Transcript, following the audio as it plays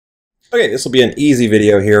Okay, this will be an easy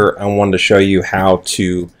video here. I wanted to show you how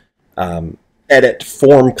to edit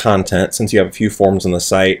form content since you have a few forms on the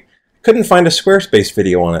site. Couldn't find a Squarespace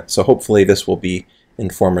video on it, so hopefully this will be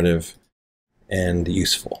informative and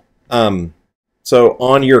useful. So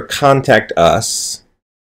on your Contact Us,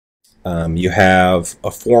 you have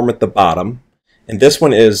a form at the bottom, and this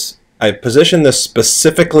one is, I positioned this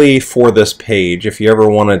specifically for this page. If you ever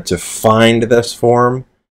wanted to find this form,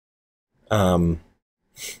 this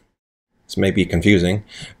may be confusing,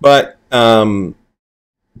 but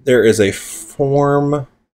there is a form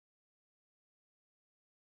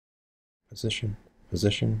position,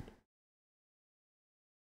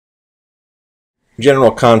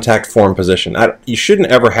 general contact form position. You shouldn't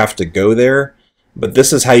ever have to go there, but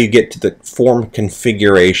this is how you get to the form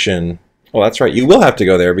configuration. Well, that's right, you will have to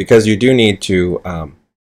go there because you do need to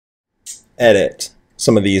edit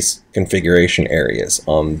some of these configuration areas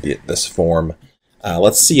on this form.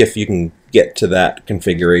 Let's see if you can get to that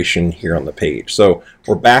configuration here on the page. So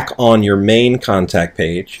we're back on your main contact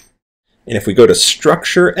page, and if we go to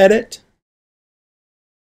Structure Edit,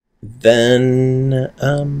 then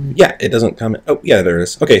yeah, it doesn't come. Oh yeah, there it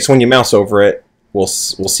is. Okay, so when you mouse over it, we'll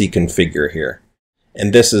see Configure here,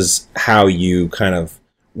 and this is how you kind of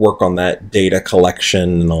work on that data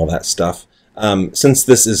collection and all that stuff. Since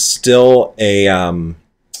this is still a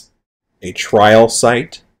trial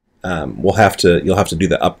site, you'll have to do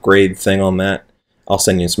the upgrade thing on that. I'll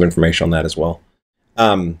send you some information on that as well.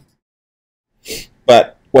 But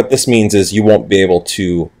what this means is you won't be able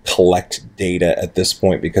to collect data at this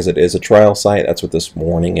point because it is a trial site. That's what this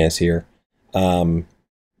warning is here.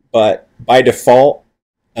 But by default,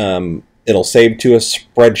 it'll save to a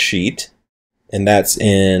spreadsheet, and that's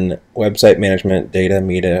in website management, data,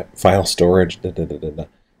 media, file storage.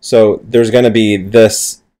 So there's going to be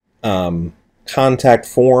this contact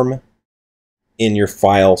form in your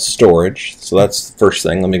file storage. So that's the first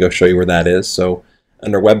thing. Let me go show you where that is. So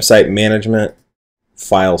under website management,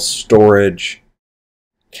 file storage,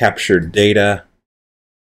 captured data,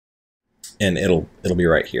 and it'll be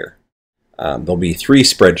right here. There'll be 3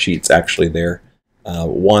 spreadsheets actually there,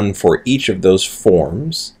 one for each of those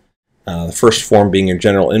forms. The first form being your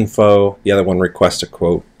general info, the other one request a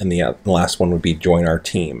quote, and the last one would be join our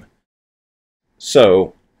team.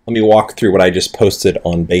 So let me walk through what I just posted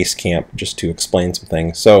on Basecamp just to explain some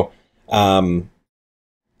things. So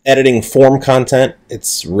editing form content,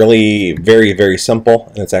 it's really very, very simple,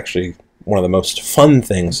 and it's actually one of the most fun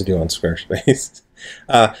things to do on Squarespace.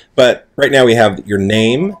 But right now we have your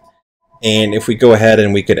name, and if we go ahead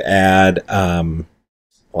and we could add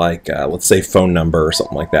let's say phone number or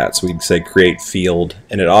something like that. So we'd say create field,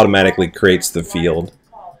 and it automatically creates the field.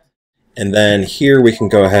 And then here we can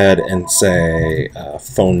go ahead and say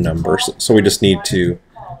phone number. So we just need to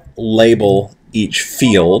label each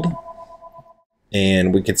field,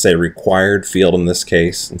 and we could say required field in this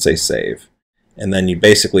case and say save. And then you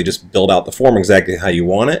basically just build out the form exactly how you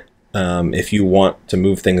want it. If you want to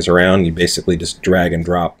move things around, you basically just drag and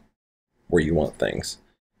drop where you want things.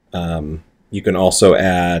 You can also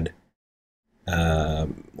add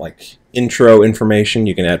like intro information.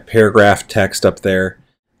 You can add paragraph text up there.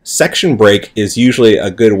 Section break is usually a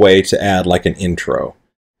good way to add like an intro.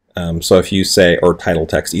 So if you say, or title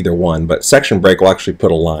text, either one, but section break will actually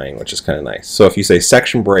put a line, which is kind of nice. So if you say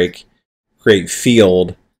section break, create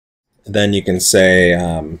field, then you can say, I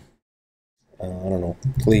don't know,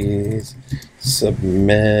 please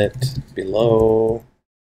submit below,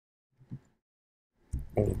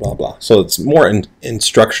 blah, blah. So it's more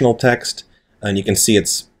instructional text, and you can see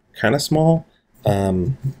it's kind of small.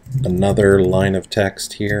 Another line of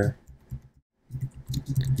text here.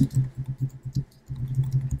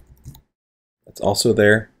 It's also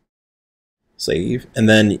there. Save, and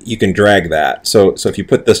then you can drag that. So if you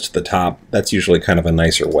put this to the top, that's usually kind of a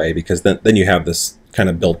nicer way, because then you have this kind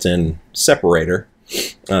of built-in separator.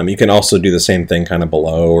 You can also do the same thing kind of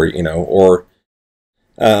below, or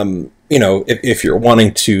if you're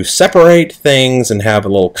wanting to separate things and have a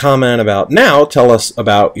little comment about, now tell us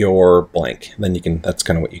about your blank, then you can, that's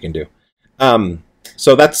kind of what you can do.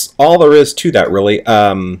 So that's all there is to that, really.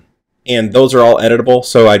 And those are all editable,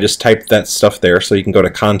 so I just typed that stuff there. So you can go to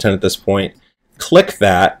content at this point, click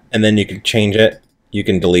that, and then you can change it. You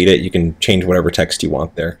can delete it. You can change whatever text you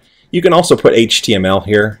want there. You can also put HTML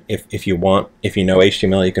here if you want. If you know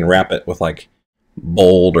HTML, you can wrap it with like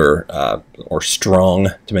bold or strong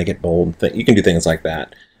to make it bold. You can do things like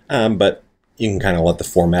that. But you can kind of let the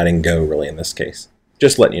formatting go, really, in this case.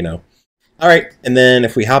 Just letting you know. All right, and then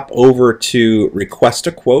if we hop over to request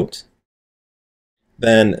a quote,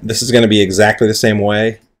 then this is going to be exactly the same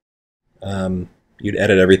way. You'd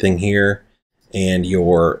edit everything here, and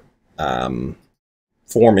your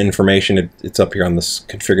form information. It's up here on this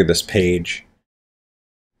configure this page.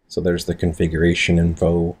 So there's the configuration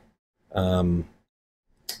info.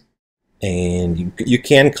 And you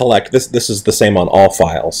can collect, this is the same on all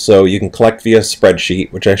files. So you can collect via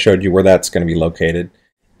spreadsheet, which I showed you where that's going to be located.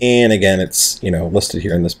 And again, it's listed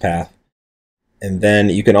here in this path. And then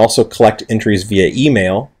you can also collect entries via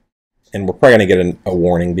email. And we're probably going to get a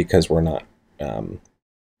warning because we're not,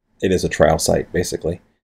 it is a trial site, basically.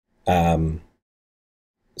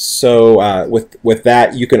 So with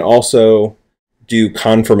that, you can also do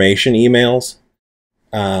confirmation emails,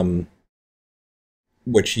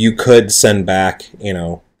 which you could send back,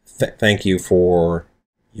 thank you for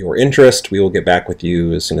your interest. We will get back with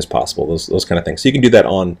you as soon as possible, those kind of things. So you can do that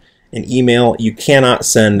on an email. You cannot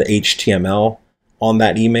send HTML on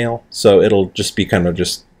that email, so it'll just be kind of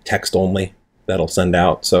just text only that'll send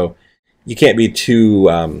out. So you can't be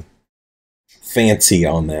too fancy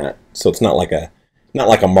on that. So it's not like a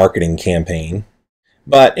marketing campaign.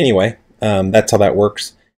 But anyway, that's how that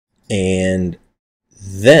works. And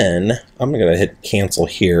then I'm going to hit cancel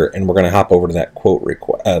here, and we're going to hop over to that quote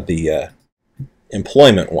the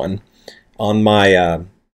employment one. On my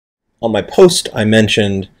post, I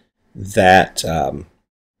mentioned that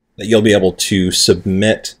that you'll be able to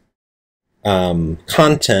submit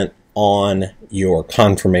content on your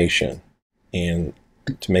confirmation. And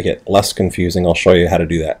to make it less confusing, I'll show you how to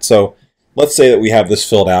do that. So let's say that we have this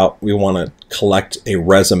filled out. We want to collect a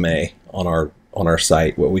resume on our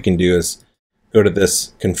site. What we can do is go to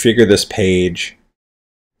this, configure this page,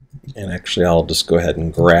 and actually I'll just go ahead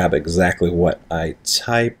and grab exactly what I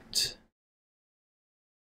typed.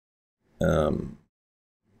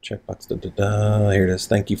 Checkbox, here it is.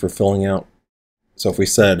 Thank you for filling out. So if we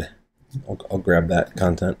said, I'll grab that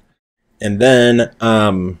content. And then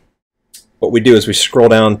what we do is we scroll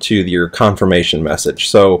down to your confirmation message.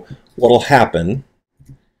 So what'll happen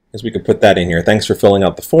is we could put that in here. Thanks for filling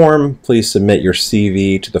out the form. Please submit your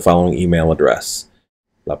CV to the following email address.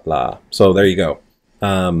 Blah, blah. So there you go.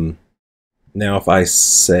 Now if I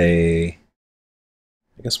say,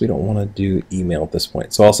 I guess we don't want to do email at this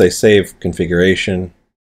point. So I'll say save configuration,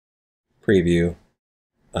 preview.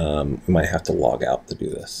 We might have to log out to do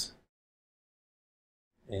this.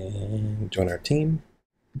 And join our team.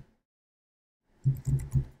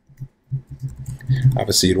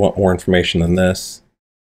 Obviously you'd want more information than this.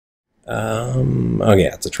 Oh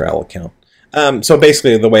yeah, it's a trial account. So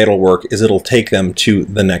basically the way it'll work is it'll take them to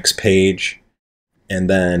the next page, and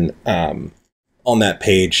then on that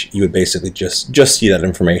page you would basically just see that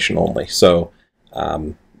information only. So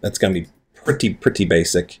that's going to be pretty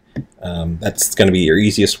basic. That's going to be your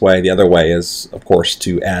easiest way. The other way is, of course,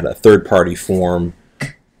 to add a third-party form,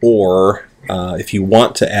 or if you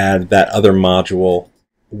want to add that other module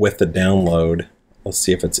with the download. Let's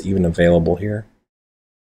see if it's even available here.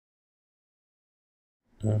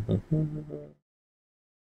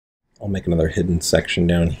 I'll make another hidden section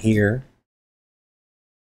down here.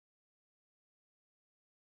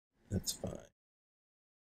 That's fine.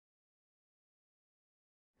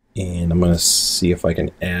 And I'm going to see if I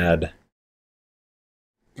can add a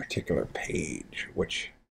particular page,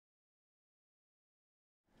 which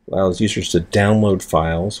allows users to download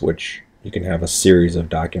files, which you can have a series of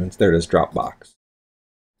documents. There it is, Dropbox.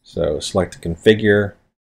 So select configure,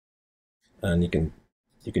 and you can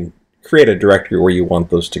create a directory where you want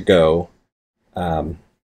those to go. But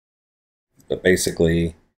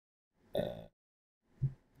basically,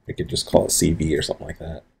 we could just call it CV or something like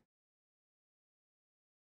that.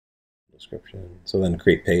 Description. So then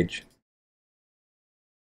create page.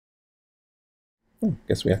 I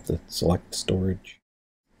guess we have to select storage.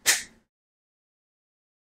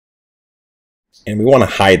 And we want to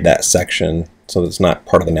hide that section so that it's not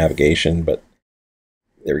part of the navigation, but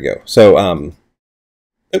there we go. So,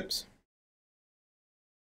 oops.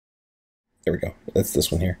 There we go. That's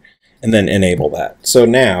this one here. And then enable that. So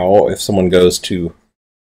now if someone goes to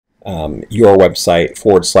your website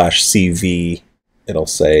 /CV, it'll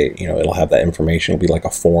say, it'll have that information. It'll be like a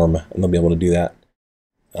form, and they'll be able to do that.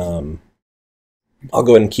 I'll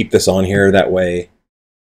go ahead and keep this on here. That way,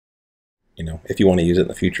 if you want to use it in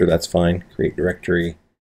the future, that's fine. Create directory.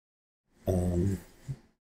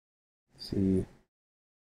 CV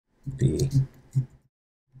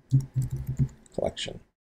collection.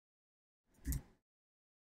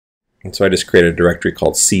 And so I just created a directory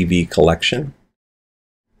called CV collection.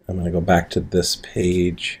 I'm going to go back to this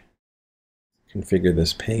page, configure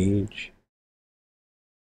this page.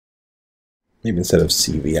 Maybe instead of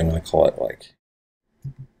CV, I'm going to call it like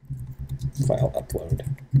file upload.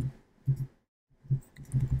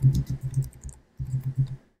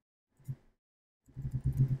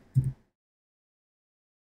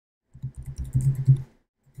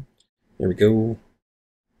 There we go.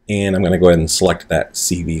 And I'm going to go ahead and select that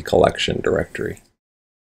CV collection directory.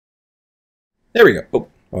 There we go.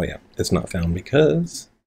 Oh yeah, it's not found because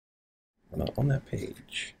we're not on that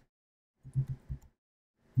page.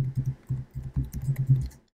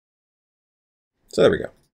 So there we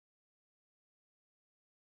go.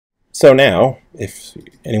 So now, if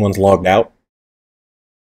anyone's logged out,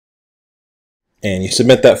 and you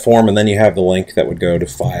submit that form, and then you have the link that would go to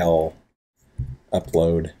File,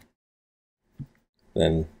 Upload,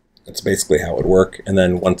 then that's basically how it would work. And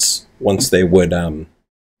then once they would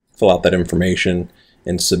fill out that information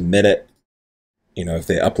and submit it, you know, if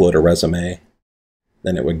they upload a resume,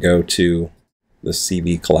 then it would go to the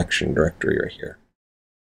CV collection directory right here.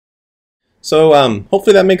 So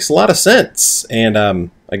hopefully that makes a lot of sense, and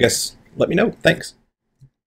I guess let me know. Thanks.